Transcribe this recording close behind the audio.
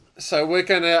So we're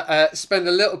going to spend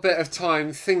a little bit of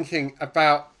time thinking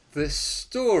about the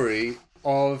story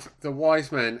of the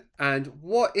wise men and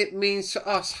what it means to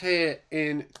us here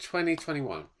in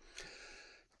 2021.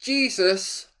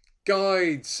 Jesus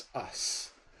guides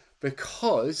us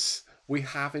because we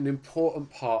have an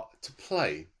important part to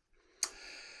play.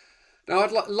 Now,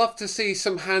 I'd love to see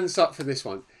some hands up for this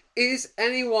one. Is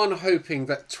anyone hoping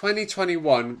that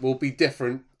 2021 will be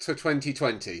different to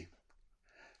 2020?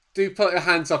 Do put your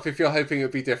hands up if you're hoping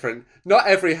it'll be different. Not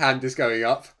every hand is going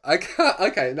up.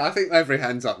 Okay, I think every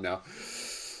hand's up now.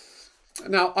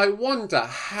 Now, I wonder,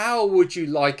 how would you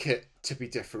like it to be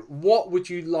different? What would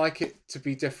you like it to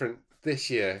be different this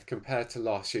year compared to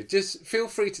last year? Just feel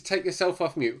free to take yourself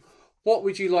off mute. What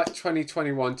would you like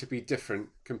 2021 to be different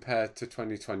compared to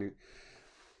 2020?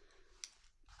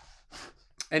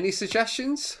 Any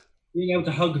suggestions? Being able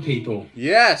to hug people.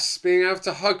 Yes, being able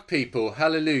to hug people.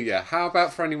 Hallelujah. How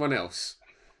about for anyone else?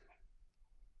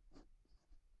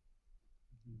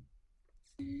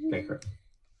 Go for it.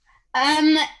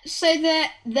 So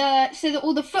that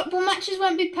all the football matches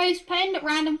won't be postponed at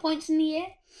random points in the year.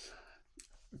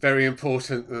 Very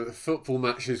important that the football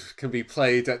matches can be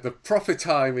played at the proper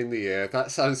time in the year.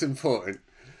 That sounds important.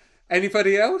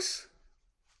 Anybody else?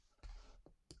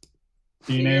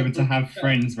 Being able to have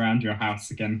friends around your house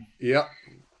again. Yep,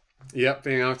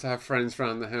 being able to have friends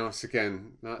around the house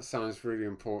again. That sounds really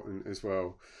important as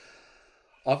well.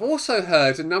 I've also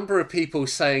heard a number of people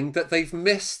saying that they've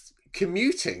missed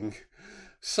commuting.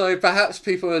 So perhaps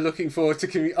people are looking forward to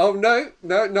commute. Oh, no,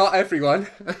 not everyone.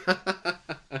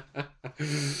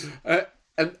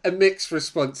 A mixed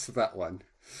response to that one.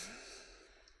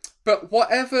 But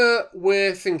whatever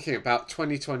we're thinking about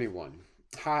 2021,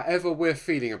 however we're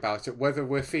feeling about it, whether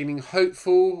we're feeling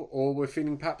hopeful or we're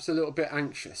feeling perhaps a little bit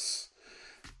anxious,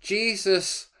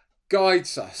 Jesus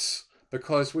guides us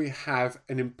because we have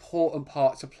an important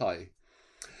part to play.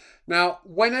 Now,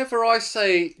 whenever I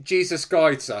say Jesus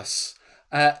guides us,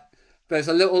 there's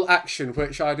a little action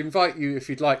which I'd invite you, if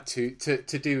you'd like to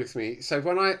do with me. So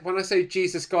when I say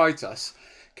Jesus guides us,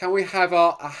 can we have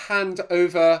a hand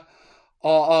over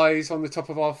our eyes on the top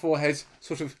of our foreheads,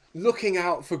 sort of looking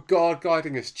out for God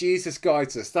guiding us? Jesus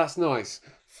guides us. That's nice.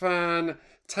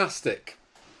 Fantastic.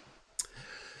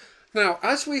 Now,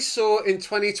 as we saw in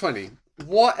 2020,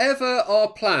 whatever our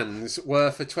plans were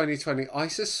for 2020, I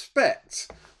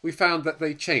suspect we found that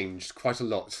they changed quite a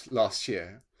lot last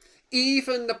year.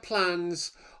 Even the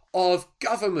plans of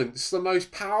governments, the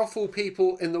most powerful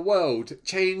people in the world,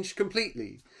 changed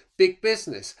completely. Big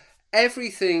business,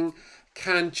 everything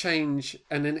can change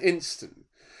in an instant.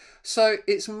 So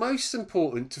it's most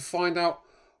important to find out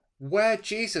where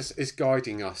Jesus is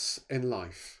guiding us in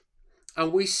life.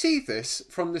 And we see this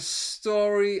from the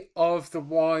story of the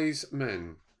wise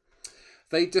men.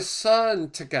 They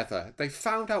discerned together. They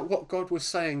found out what God was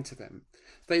saying to them.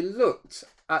 They looked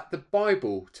at the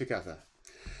Bible together.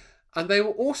 And they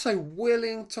were also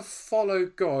willing to follow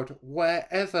God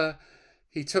wherever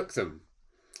he took them,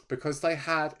 because they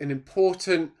had an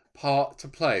important part to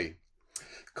play.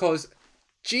 Because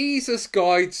Jesus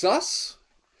guides us.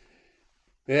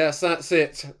 Yes, that's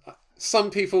it.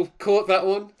 Some people caught that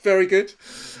one. Very good.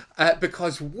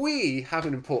 Because we have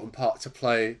an important part to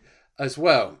play as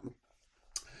well.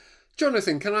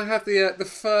 Jonathan, can I have the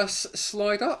first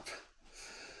slide up?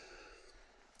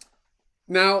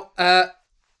 Now,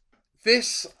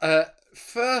 this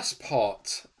first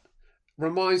part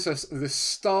reminds us of the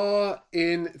star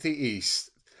in the east.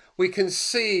 We can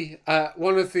see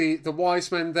one of the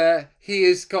wise men there. He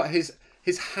has got his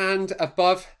hand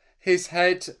above his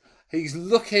head. He's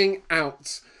looking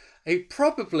out.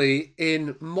 Probably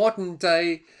in modern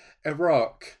day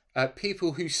Iraq,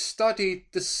 people who studied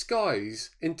the skies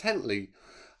intently,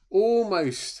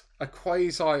 almost a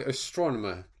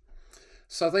quasi-astronomer.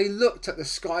 So they looked at the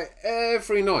sky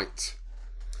every night.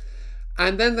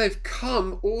 And then they've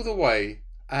come all the way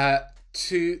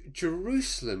to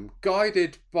Jerusalem,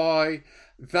 guided by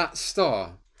that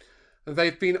star. And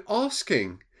they've been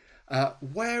asking,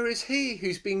 where is he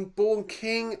who's been born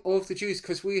King of the Jews?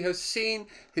 Because we have seen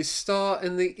his star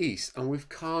in the east and we've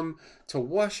come to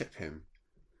worship him.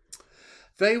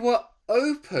 They were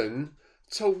open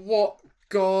to what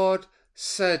God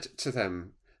said to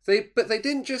them. But they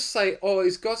didn't just say, oh,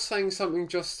 is God saying something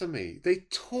just to me? They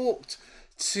talked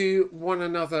to one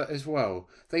another as well.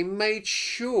 They made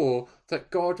sure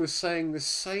that God was saying the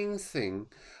same thing,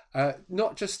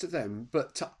 not just to them,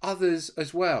 but to others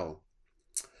as well.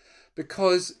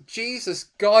 Because Jesus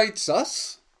guides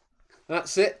us,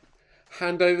 that's it,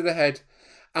 hand over the head,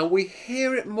 and we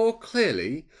hear it more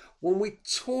clearly when we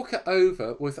talk it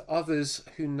over with others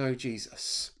who know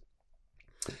Jesus.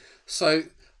 So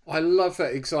I love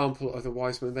that example of the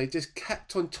wise men. They just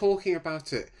kept on talking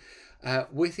about it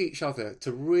with each other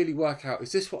to really work out,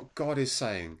 is this what God is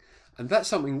saying? And that's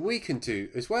something we can do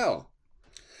as well.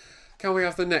 Can we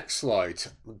have the next slide?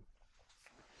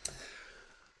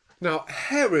 Now,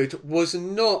 Herod was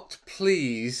not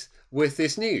pleased with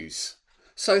this news.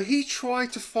 So he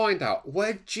tried to find out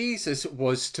where Jesus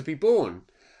was to be born.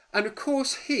 And of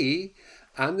course, he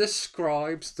and the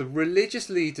scribes, the religious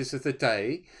leaders of the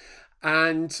day,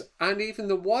 and even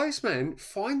the wise men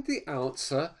find the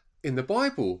answer in the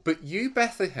Bible. But you,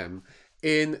 Bethlehem,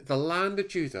 in the land of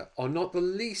Judah, are not the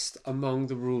least among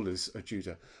the rulers of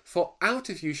Judah. For out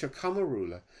of you shall come a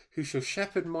ruler who shall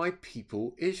shepherd my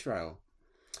people Israel.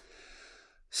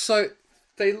 So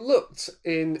they looked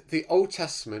in the Old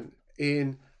Testament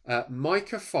in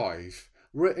Micah 5,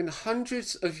 written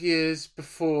hundreds of years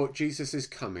before Jesus is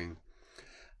coming.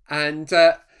 And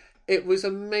it was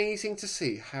amazing to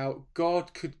see how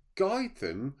God could guide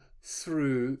them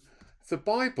through the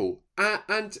Bible.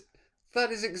 And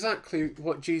that is exactly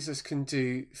what Jesus can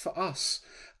do for us.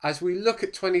 As we look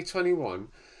at 2021,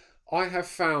 I have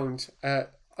found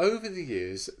over the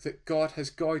years that God has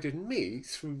guided me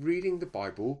through reading the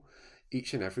Bible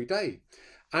each and every day.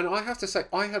 And I have to say,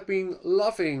 I have been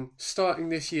loving starting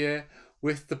this year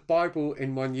with the Bible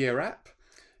in 1 Year app.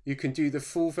 You can do the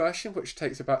full version, which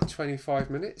takes about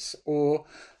 25 minutes, or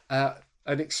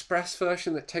an express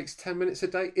version that takes 10 minutes a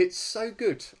day. It's so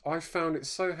good. I've found it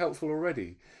so helpful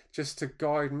already just to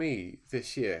guide me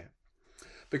this year.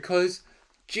 Because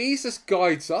Jesus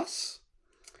guides us,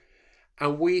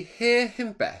 and we hear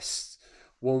him best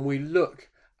when we look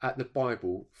at the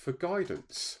Bible for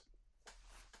guidance.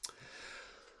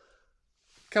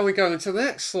 Can we go into the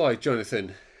next slide,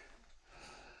 Jonathan?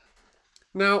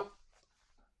 Now,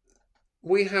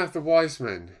 we have the wise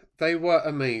men. They were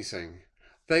amazing.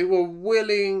 They were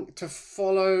willing to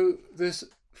follow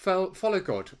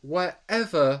God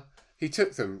wherever he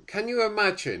took them. Can you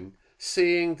imagine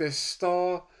seeing this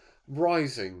star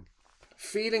rising,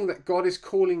 feeling that God is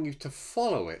calling you to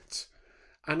follow it?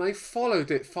 And they followed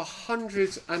it for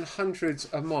hundreds and hundreds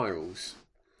of miles.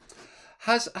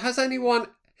 Has anyone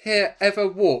here ever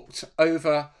walked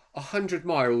over 100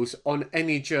 miles on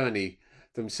any journey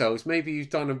themselves? Maybe you've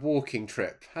done a walking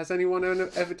trip. Has anyone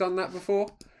ever done that before?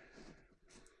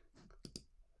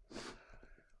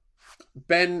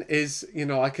 Ben is,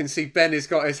 I can see Ben has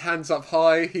got his hands up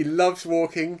high. He loves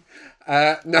walking.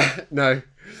 No.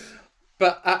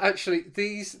 But actually,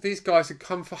 these guys had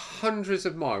come for hundreds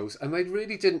of miles, and they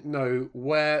really didn't know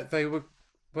where they're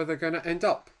going to end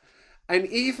up. And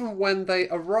even when they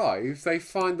arrive, they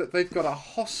find that they've got a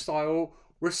hostile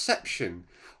reception.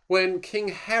 When King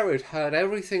Herod heard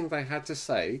everything they had to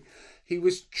say, he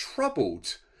was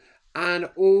troubled, and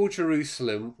all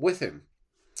Jerusalem with him.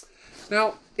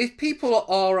 Now, if people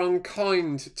are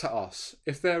unkind to us,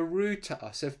 if they're rude to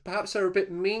us, if perhaps they're a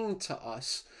bit mean to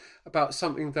us about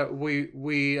something that we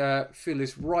feel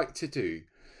is right to do,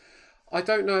 I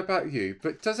don't know about you,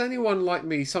 but does anyone like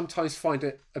me sometimes find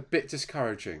it a bit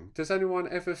discouraging? Does anyone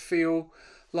ever feel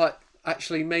like,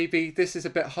 actually, maybe this is a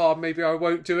bit hard, maybe I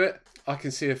won't do it? I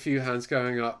can see a few hands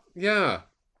going up. Yeah,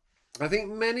 I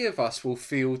think many of us will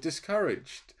feel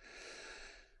discouraged.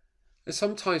 And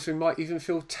sometimes we might even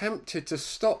feel tempted to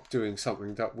stop doing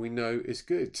something that we know is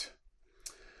good.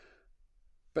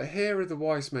 But here are the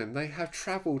wise men. They have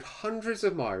travelled hundreds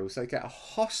of miles. They get a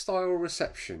hostile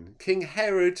reception. King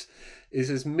Herod is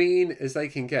as mean as they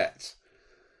can get.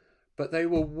 But they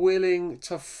were willing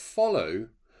to follow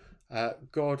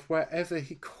God wherever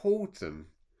he called them.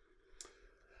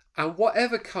 And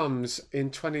whatever comes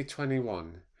in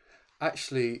 2021,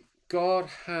 actually, God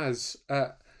has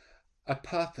a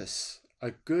purpose,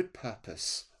 a good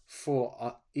purpose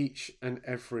for each and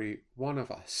every one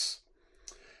of us.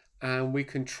 And we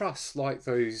can trust, like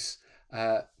those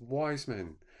wise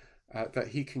men, that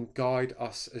he can guide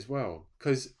us as well.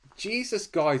 Because Jesus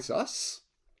guides us,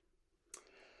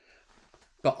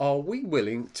 but are we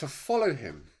willing to follow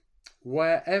him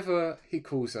wherever he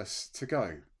calls us to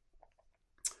go?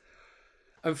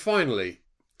 And finally,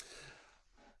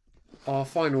 our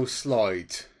final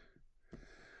slide.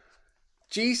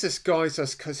 Jesus guides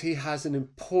us because he has an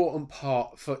important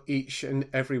part for each and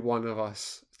every one of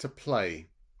us to play.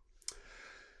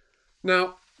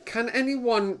 Now, can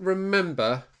anyone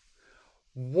remember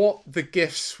what the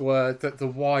gifts were that the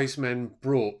wise men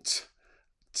brought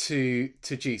to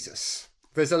Jesus?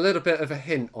 There's a little bit of a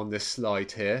hint on this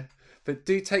slide here, but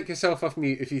do take yourself off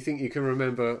mute if you think you can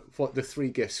remember what the three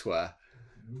gifts were.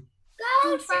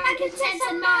 Gold, frankincense,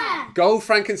 and myrrh. Gold,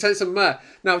 frankincense, and myrrh.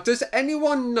 Now, does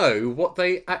anyone know what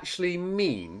they actually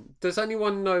mean? Does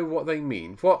anyone know what they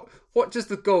mean? What does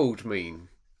the gold mean?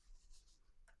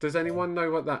 Does anyone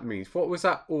know what that means? What was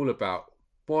that all about?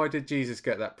 Why did Jesus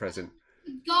get that present?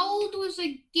 Gold was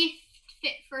a gift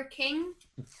fit for a king.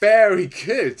 Very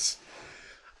good.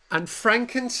 And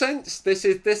frankincense.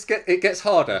 It gets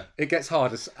harder. It gets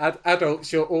harder.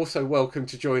 Adults, you're also welcome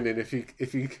to join in if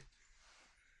you.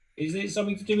 Is it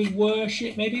something to do with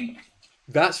worship, maybe?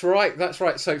 That's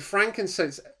right. So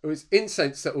frankincense was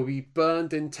incense that will be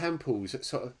burned in temples,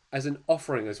 sort of as an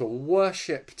offering, as a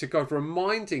worship to God,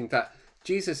 reminding that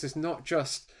Jesus is not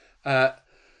just a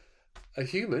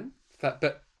human,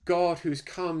 but God who's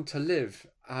come to live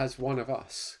as one of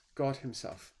us, God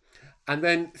Himself. And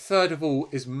then third of all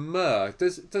is myrrh.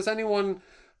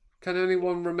 Can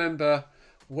anyone remember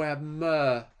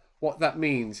what that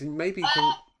means? And maybe you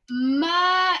can.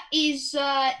 Myrrh is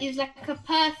like a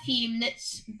perfume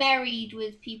that's buried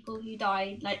with people who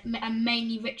died, and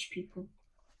mainly rich people.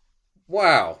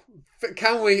 Wow.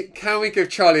 Can we give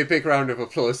Charlie a big round of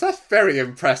applause? That's very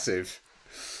impressive.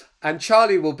 And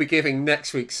Charlie will be giving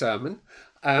next week's sermon.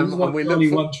 And we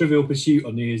only one Trivial Pursuit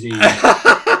on New Year's Eve.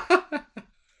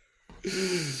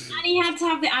 And he had to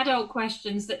have the adult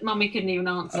questions that Mummy couldn't even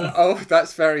answer.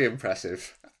 That's very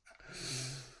impressive.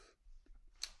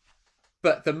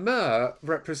 But the myrrh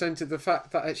represented the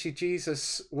fact that actually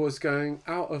Jesus was going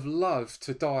out of love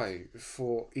to die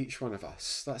for each one of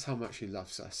us. That's how much He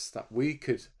loves us, that we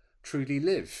could truly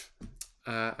live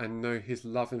and know His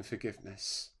love and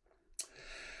forgiveness.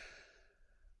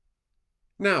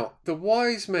 Now, the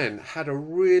wise men had a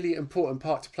really important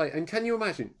part to play. And can you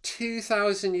imagine,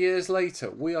 2,000 years later,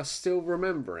 we are still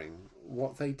remembering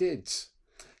what they did.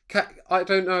 I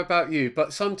don't know about you,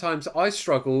 but sometimes I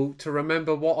struggle to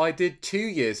remember what I did 2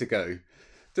 years ago.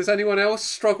 Does anyone else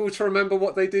struggle to remember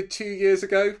what they did 2 years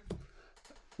ago?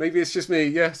 Maybe it's just me,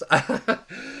 yes.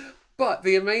 But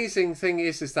the amazing thing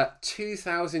is that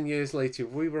 2,000 years later,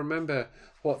 we remember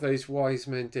what those wise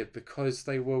men did because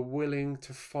they were willing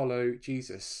to follow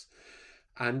Jesus.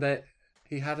 And that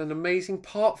He had an amazing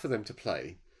part for them to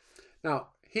play. Now,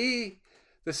 the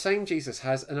same Jesus,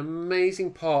 has an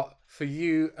amazing part for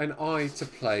you and I to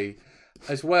play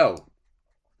as well.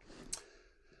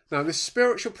 Now, the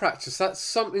spiritual practice, that's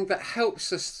something that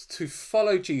helps us to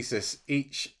follow Jesus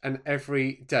each and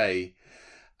every day.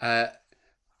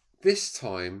 This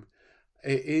time,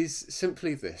 it is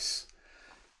simply this.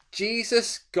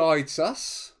 Jesus guides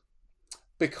us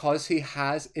because He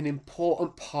has an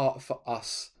important part for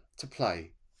us to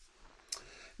play.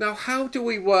 Now, how do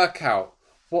we work out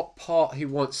what part He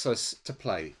wants us to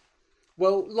play?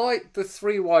 Well, like the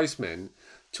three wise men,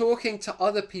 talking to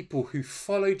other people who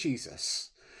follow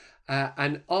Jesus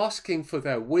and asking for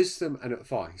their wisdom and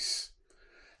advice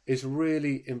is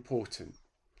really important.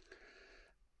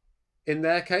 In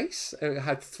their case, it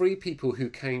had three people who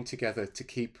came together to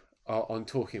keep on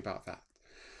talking about that.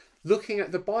 Looking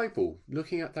at the Bible,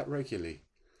 looking at that regularly,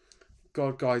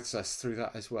 God guides us through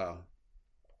that as well.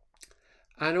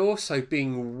 And also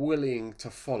being willing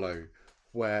to follow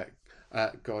where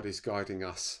God is guiding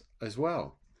us as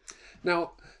well.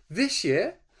 Now, this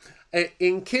year,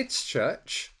 in Kids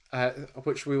Church,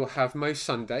 which we will have most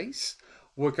Sundays,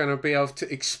 we're going to be able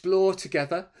to explore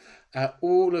together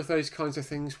all of those kinds of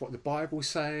things, what the Bible's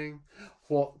saying,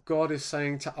 what God is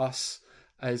saying to us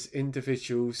as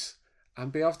individuals,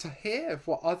 and be able to hear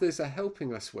what others are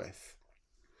helping us with.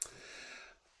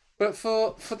 But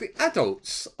for the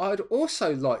adults, I'd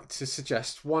also like to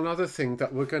suggest one other thing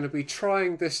that we're going to be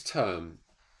trying this term.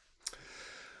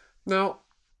 Now,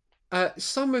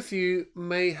 some of you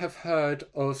may have heard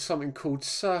of something called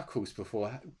circles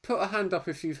before. Put a hand up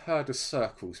if you've heard of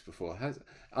circles before.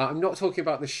 I'm not talking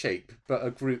about the shape, but a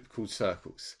group called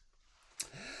circles.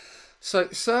 So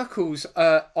circles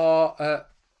are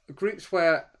groups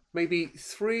where maybe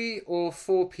 3 or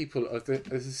 4 people of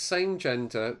the same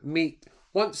gender meet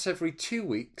once every 2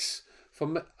 weeks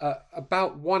for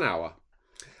about 1 hour.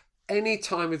 Any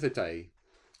time of the day,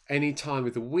 any time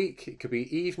of the week. It could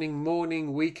be evening,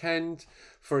 morning, weekend,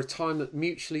 for a time that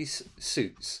mutually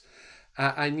suits.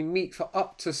 And you meet for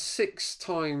up to 6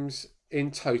 times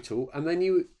in total. And then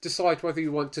you decide whether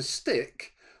you want to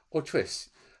stick or twist.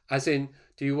 As in,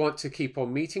 do you want to keep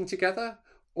on meeting together?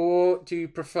 Or do you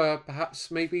prefer perhaps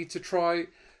maybe to try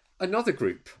another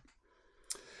group?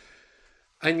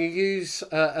 And you use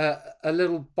a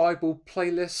little Bible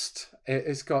playlist.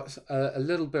 It's got a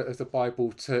little bit of the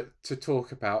Bible to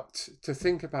talk about, to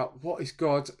think about what is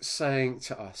God saying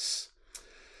to us.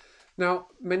 Now,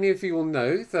 many of you will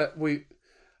know that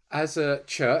as a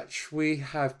church, we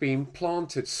have been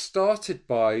started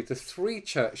by the 3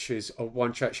 churches of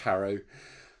One Church Harrow: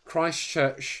 Christ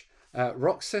Church,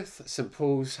 Roxeth, St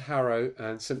Paul's Harrow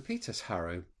and St Peter's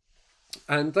Harrow.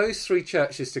 And those 3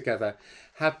 churches together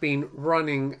have been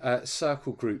running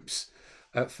circle groups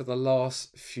for the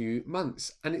last few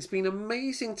months. And it's been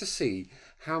amazing to see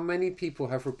how many people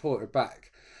have reported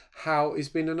back how it's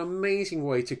been an amazing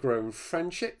way to grow in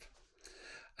friendship.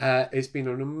 It's been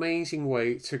an amazing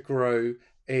way to grow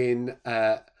in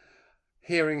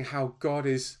hearing how God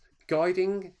is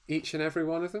guiding each and every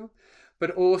one of them,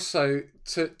 but also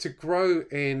to grow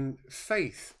in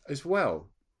faith as well.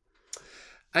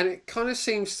 And it kind of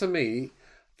seems to me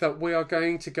that we are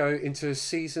going to go into a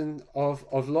season of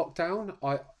lockdown.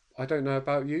 I don't know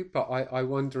about you, but I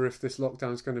wonder if this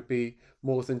lockdown is going to be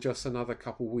more than just another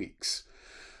couple of weeks.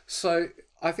 So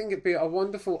I think it'd be a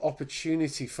wonderful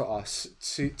opportunity for us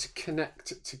to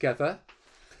connect together,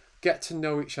 get to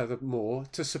know each other more,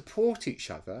 to support each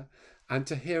other, and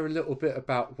to hear a little bit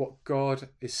about what God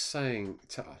is saying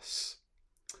to us.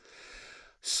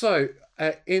 So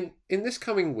in this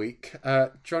coming week,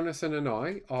 Jonathan and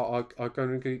I are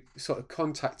going to be sort of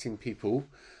contacting people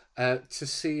to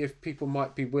see if people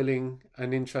might be willing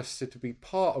and interested to be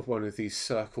part of one of these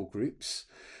circle groups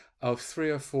of 3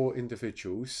 or 4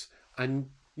 individuals, and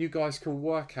you guys can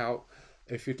work out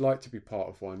if you'd like to be part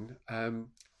of one,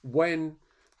 when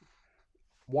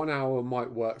 1 hour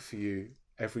might work for you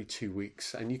every 2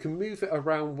 weeks, and you can move it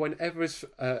around whenever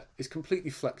is completely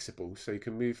flexible, so you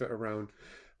can move it around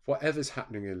whatever's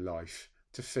happening in life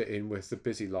to fit in with the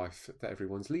busy life that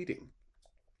everyone's leading.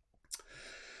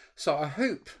 So I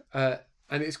hope,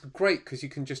 and it's great because you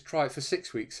can just try it for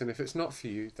 6 weeks, and if it's not for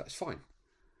you, that's fine.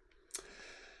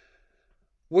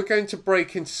 We're going to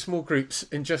break into small groups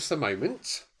in just a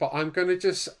moment, but I'm going to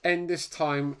just end this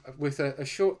time with a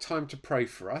short time to pray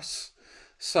for us.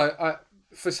 So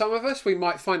for some of us, we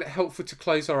might find it helpful to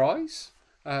close our eyes.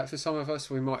 For some of us,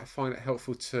 we might find it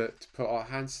helpful to put our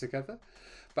hands together.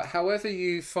 But however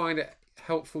you find it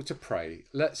helpful to pray,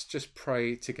 let's just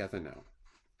pray together now.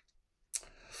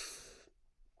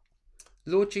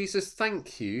 Lord Jesus,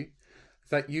 thank you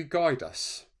that you guide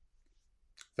us,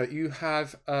 that you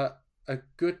have a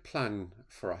good plan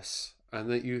for us, and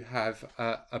that you have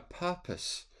a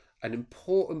purpose, an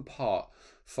important part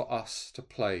for us to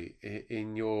play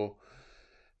in your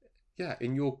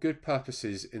good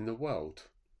purposes in the world.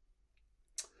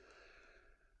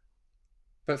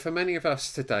 But for many of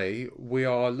us today, we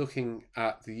are looking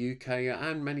at the UK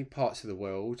and many parts of the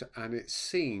world, and it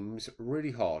seems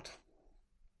really hard.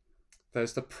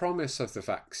 There's the promise of the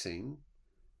vaccine,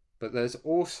 but there's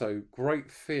also great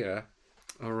fear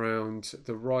around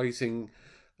the rising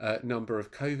number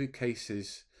of COVID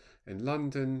cases in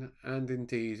London and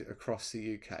indeed across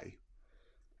the UK.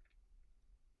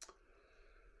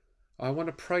 I want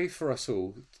to pray for us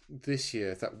all this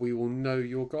year that we will know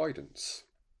your guidance.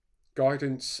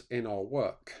 Guidance in our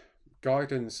work,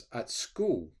 guidance at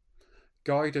school,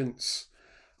 guidance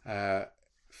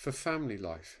for family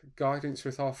life, guidance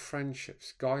with our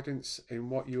friendships, guidance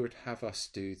in what you would have us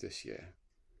do this year.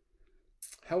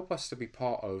 Help us to be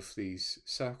part of these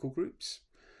circle groups.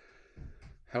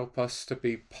 Help us to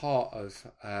be part of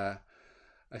a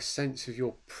sense of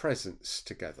your presence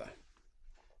together.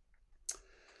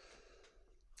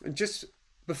 And just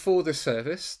before the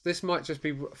service, this might just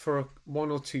be for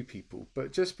 1 or 2 people,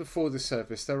 but just before the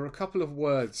service, there were a couple of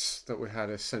words that we had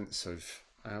a sense of,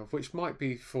 which might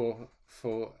be for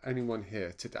anyone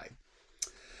here today.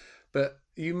 But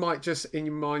you might just, in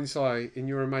your mind's eye, in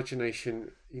your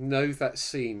imagination, you know that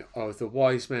scene of the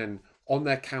wise men on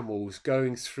their camels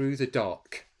going through the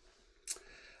dark.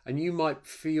 And you might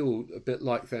feel a bit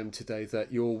like them today,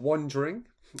 that you're wandering,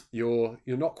 you're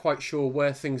not quite sure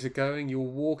where things are going, you're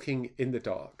walking in the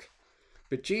dark.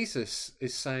 But Jesus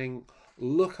is saying,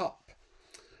 look up,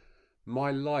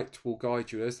 my light will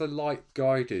guide you. As the light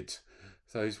guided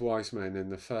those wise men in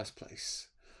the first place,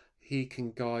 he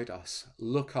can guide us.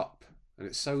 Look up. And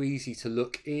it's so easy to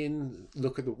look in,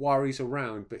 look at the worries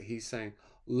around, but he's saying,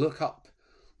 look up,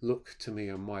 look to me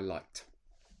and my light.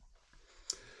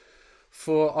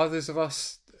 For others of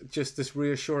us, just this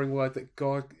reassuring word that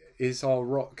God is our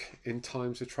rock in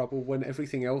times of trouble. When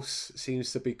everything else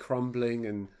seems to be crumbling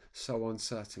and so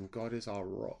uncertain, God is our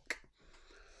rock.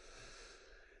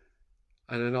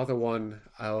 And another one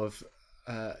of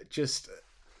just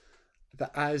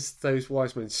that as those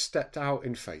wise men stepped out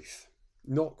in faith,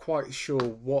 not quite sure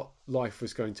what life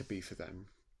was going to be for them.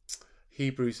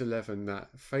 Hebrews 11, that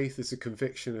faith is a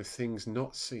conviction of things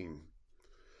not seen,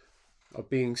 of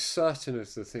being certain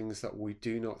of the things that we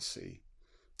do not see.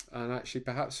 And actually,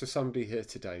 perhaps for somebody here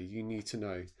today, you need to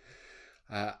know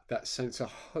that sense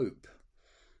of hope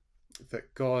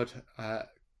that God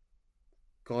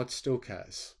still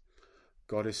cares.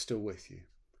 God is still with you.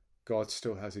 God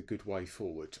still has a good way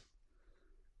forward.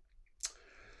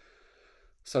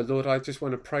 So, Lord, I just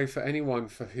want to pray for anyone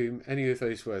for whom any of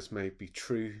those words may be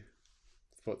true,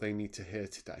 what they need to hear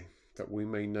today, that we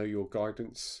may know your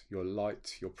guidance, your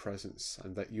light, your presence,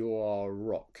 and that you are a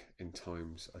rock in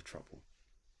times of trouble.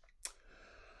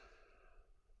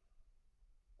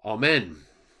 Amen.